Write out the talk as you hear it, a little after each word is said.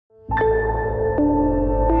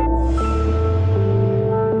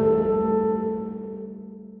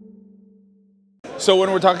So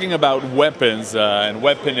when we're talking about weapons and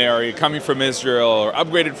weaponry coming from Israel or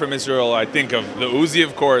upgraded from Israel, I think of the Uzi,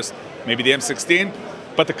 of course, maybe the M16,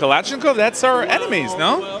 but the Kalashnikov, that's our enemies,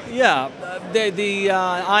 no? Well, yeah, the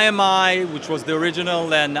IMI, which was the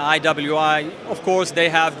original, and IWI, of course, they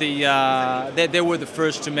have they were the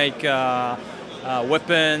first to make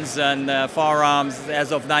weapons and firearms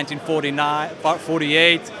as of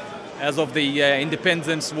 1948. As of the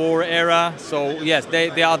Independence War era. So yes,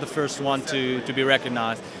 they are the first one to be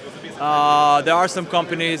recognized. There are some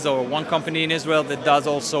companies, or one company in Israel that does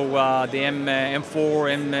also the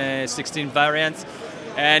M4, M16 variants.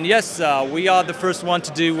 And yes, we are the first one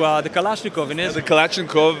to do the Kalashnikov in Israel. The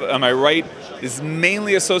Kalashnikov, am I right, is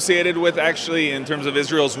mainly associated with, actually, in terms of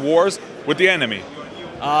Israel's wars, with the enemy.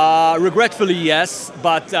 Regretfully, yes,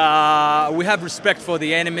 but we have respect for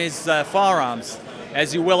the enemy's firearms.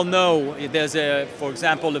 As you well know, there's, for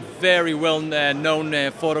example, a very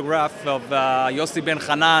well-known photograph of Yossi Ben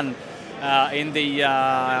Hanan in the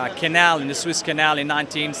canal, in the Suez Canal in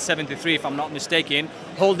 1973, if I'm not mistaken,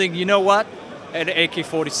 holding, you know what, an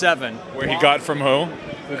AK-47. Where he got from who?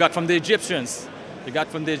 We got from the Egyptians. He got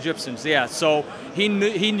from the Egyptians, yeah. So he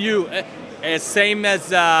knew, same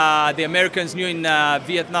as the Americans knew in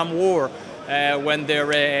Vietnam War, when their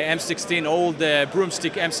M16, old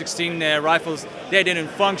broomstick M16 rifles, they didn't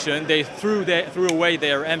function. They threw away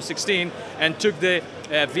their M16 and took the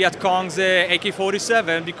Viet Cong's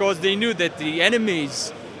AK-47 because they knew that the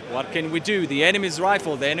enemies, what can we do? The enemy's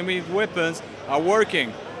rifle, the enemy's weapons are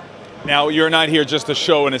working. Now, you're not here just to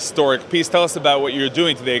show an historic piece. Tell us about what you're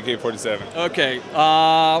doing to the AK-47. Okay,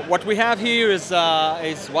 what we have here is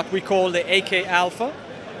what we call the AK Alpha.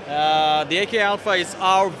 The AK Alpha is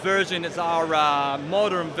our version, is our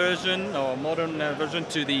modern version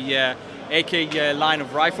to the AK line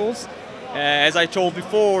of rifles. As I told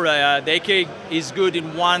before, the AK is good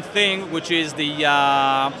in one thing, which is the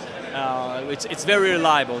it's very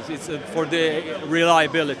reliable. It's for the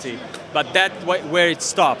reliability, but that's where it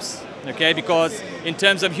stops. Okay, because in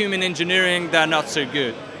terms of human engineering, they're not so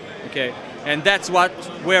good. Okay, and that's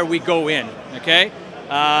where we go in. Okay.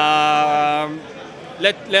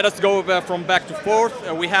 Let us go from back to forth.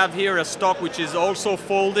 We have here a stock which is also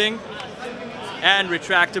folding and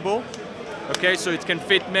retractable. Okay, so it can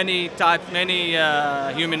fit many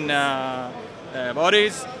human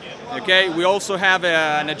bodies. Okay, we also have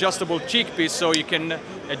an adjustable cheek piece, so you can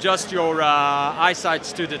adjust your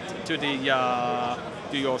eyesights to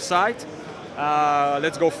your sight.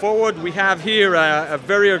 Let's go forward. We have here a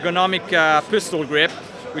very ergonomic pistol grip,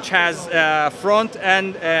 which has front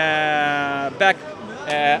and back.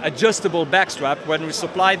 Adjustable back strap. When we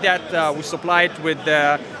supply that, we supply it with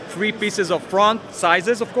 3 pieces of front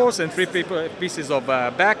sizes, of course, and 3 pieces of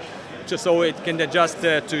back, just so it can adjust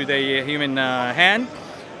to the human hand.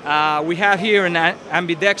 We have here an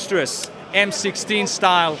ambidextrous M16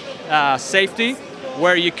 style safety,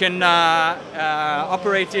 where you can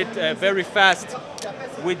operate it very fast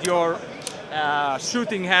with your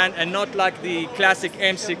shooting hand, and not like the classic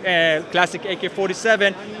classic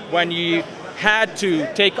AK-47 when you had to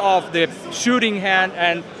take off the shooting hand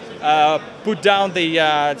and put down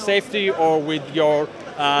the safety, or with your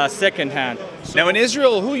second hand. Now in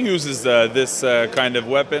Israel, who uses this kind of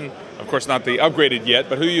weapon? Of course not the upgraded yet,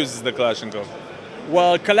 but who uses the Kalashnikov?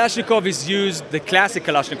 Well, Kalashnikov is used, the classic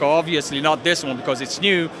Kalashnikov, obviously not this one because it's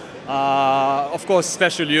new. Of course,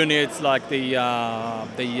 special units like the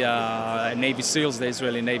Navy SEALs, the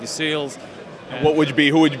Israeli Navy SEALs. Who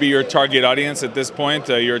would be your target audience at this point?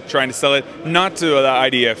 You're trying to sell it not to the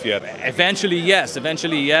IDF yet. Eventually, yes.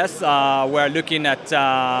 We're looking at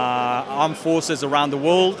armed forces around the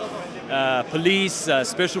world, police,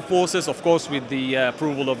 special forces, of course, with the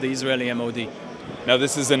approval of the Israeli MOD. Now,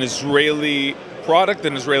 this is an Israeli product,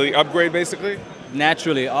 an Israeli upgrade, basically?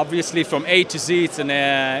 Naturally, obviously, from A to Z, it's an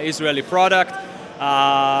Israeli product.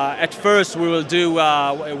 At first, we'll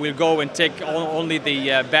go and take only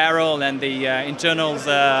the barrel and the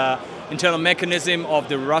internal mechanism of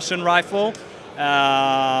the Russian rifle,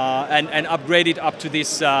 and upgrade it up to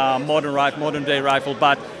this modern day rifle.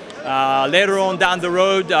 But later on down the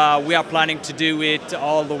road, we are planning to do it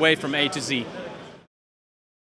all the way from A to Z.